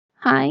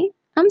Hi,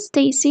 I'm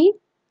Stacy.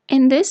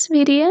 In this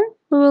video,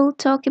 we will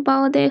talk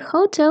about the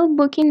Hotel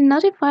Booking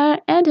Notifier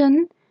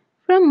Addon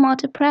from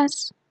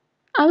MotoPress.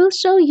 I will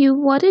show you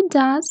what it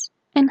does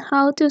and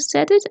how to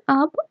set it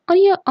up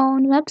on your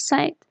own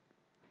website.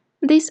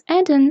 This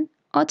add-on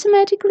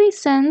automatically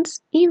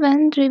sends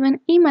event-driven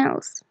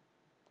emails.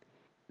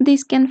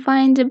 This can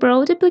find a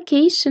broad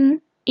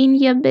application in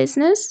your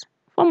business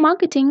for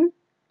marketing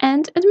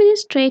and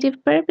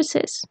administrative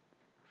purposes.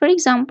 For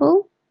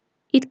example,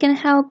 it can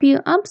help you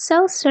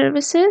upsell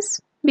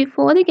services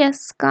before the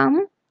guests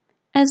come,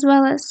 as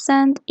well as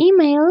send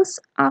emails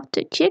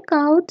after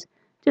checkout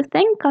to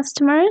thank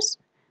customers,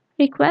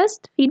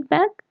 request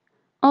feedback,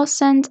 or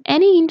send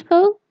any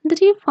info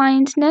that you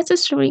find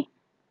necessary.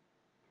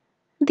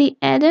 The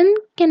add-on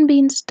can be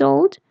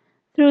installed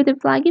through the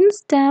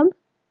Plugins tab,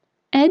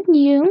 Add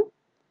New,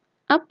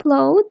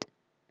 Upload,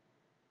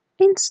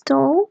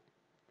 Install,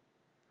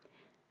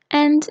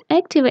 and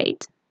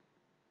Activate.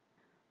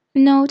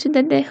 Note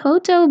that the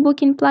hotel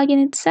booking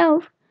plugin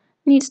itself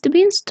needs to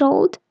be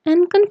installed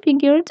and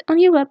configured on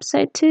your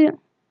website too.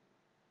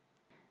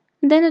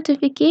 The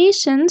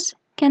notifications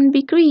can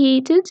be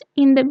created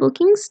in the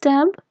Bookings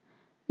tab,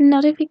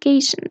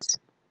 Notifications.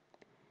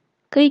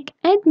 Click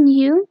Add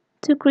New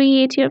to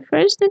create your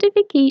first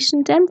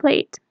notification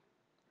template.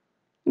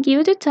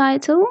 Give it a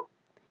title.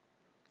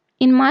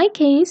 In my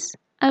case,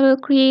 I will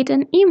create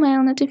an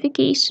email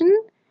notification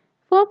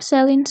for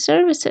upselling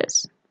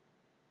services.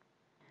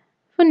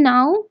 For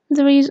now,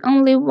 there is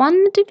only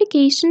one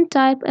notification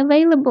type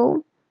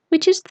available,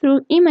 which is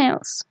through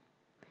emails.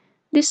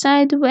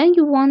 Decide when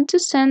you want to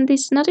send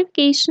this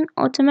notification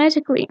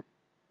automatically.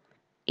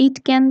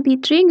 It can be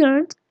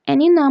triggered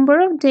any number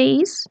of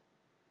days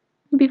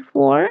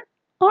before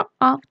or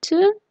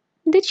after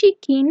the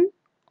check-in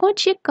or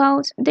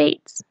check-out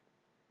dates.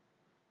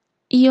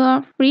 You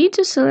are free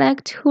to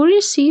select who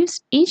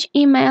receives each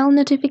email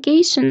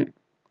notification.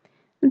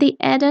 The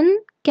add-on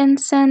can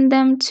send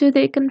them to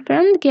the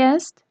confirmed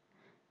guest,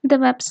 the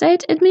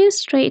website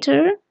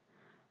administrator,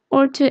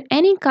 or to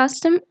any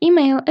custom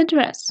email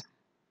address.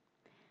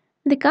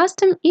 The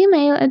custom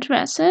email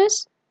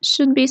addresses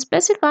should be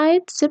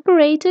specified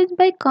separated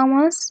by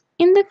commas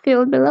in the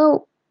field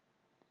below.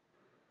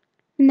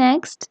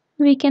 Next,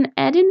 we can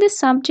edit the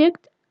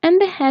subject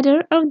and the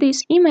header of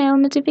this email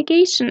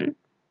notification.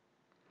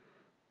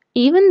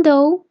 Even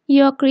though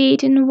you are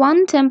creating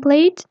one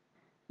template,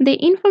 the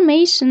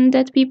information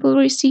that people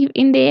receive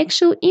in the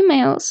actual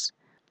emails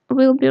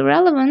will be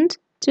relevant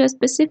to a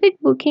specific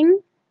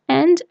booking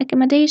and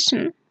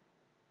accommodation.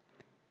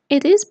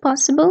 It is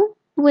possible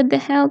with the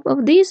help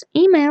of these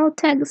email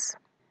tags.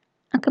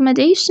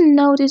 Accommodation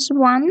Notice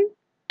 1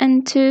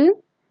 and 2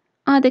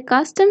 are the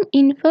custom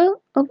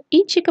info of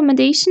each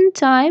accommodation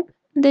type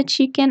that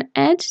you can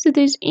add to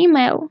this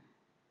email.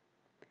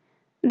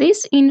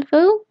 This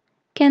info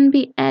can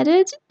be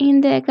added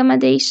in the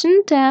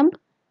Accommodation tab,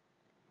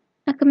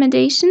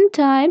 Accommodation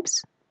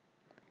Types.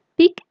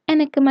 Pick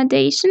an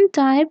accommodation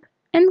type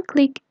and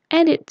click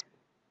Edit.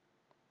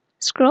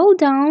 Scroll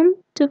down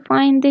to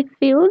find the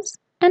fields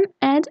and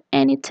add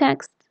any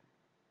text.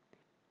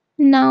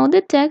 Now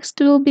the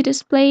text will be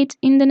displayed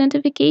in the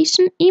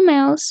notification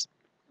emails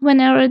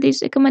whenever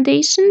this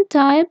accommodation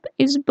type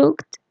is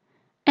booked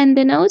and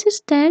the notice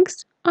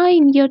tags are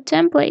in your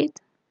template.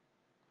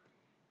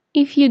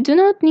 If you do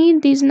not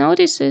need these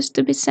notices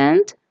to be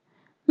sent,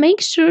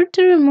 make sure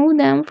to remove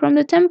them from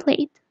the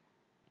template.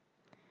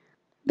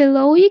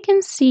 Below you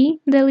can see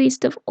the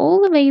list of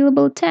all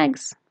available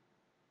tags.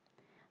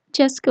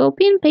 Just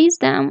copy and paste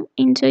them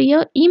into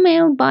your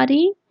email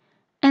body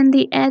and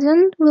the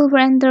add-on will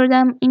render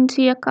them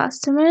into your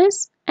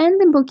customers and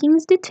the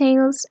bookings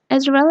details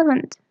as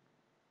relevant.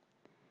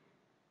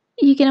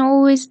 You can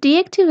always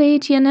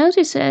deactivate your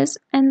notices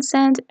and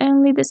send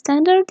only the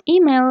standard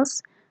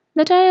emails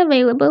that are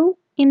available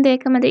in the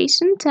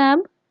Accommodation tab,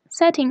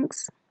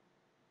 Settings.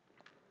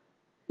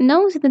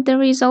 Note that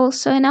there is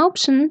also an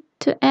option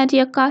to add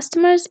your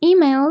customers'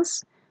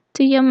 emails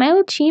to your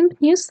Mailchimp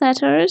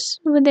newsletters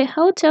with the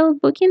Hotel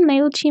Booking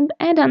Mailchimp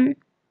add-on.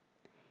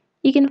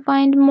 You can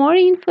find more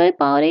info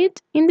about it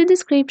in the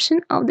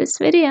description of this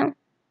video.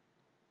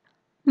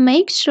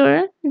 Make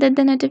sure that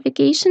the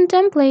notification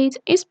template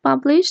is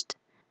published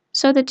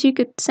so that you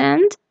could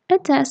send a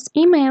test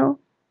email.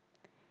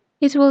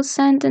 It will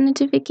send a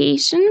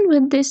notification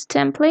with this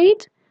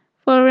template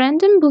for a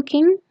random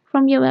booking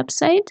from your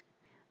website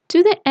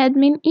to the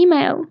admin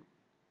email.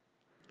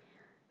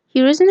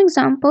 Here is an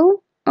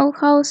example of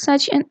how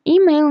such an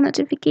email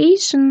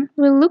notification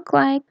will look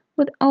like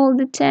with all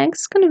the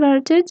tags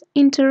converted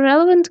into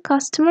relevant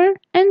customer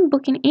and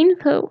booking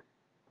info.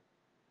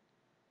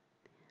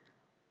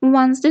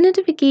 Once the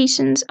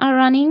notifications are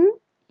running,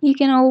 you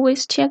can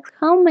always check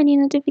how many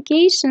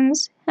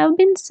notifications have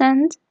been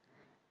sent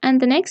and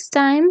the next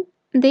time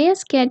they are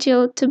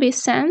scheduled to be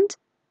sent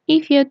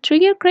if your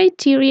trigger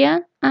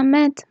criteria are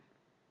met.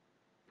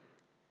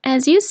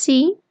 As you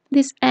see,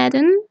 this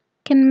add-on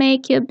can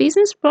make your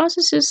business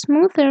processes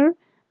smoother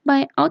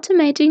by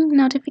automating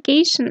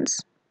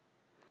notifications.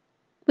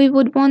 We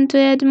would want to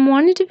add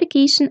more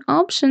notification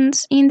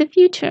options in the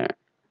future,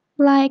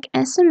 like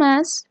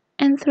SMS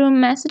and through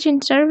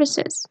messaging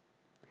services.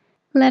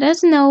 Let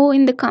us know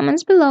in the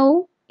comments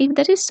below if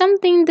that is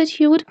something that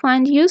you would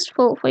find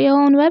useful for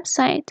your own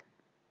website.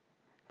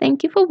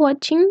 Thank you for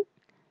watching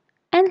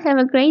and have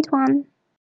a great one.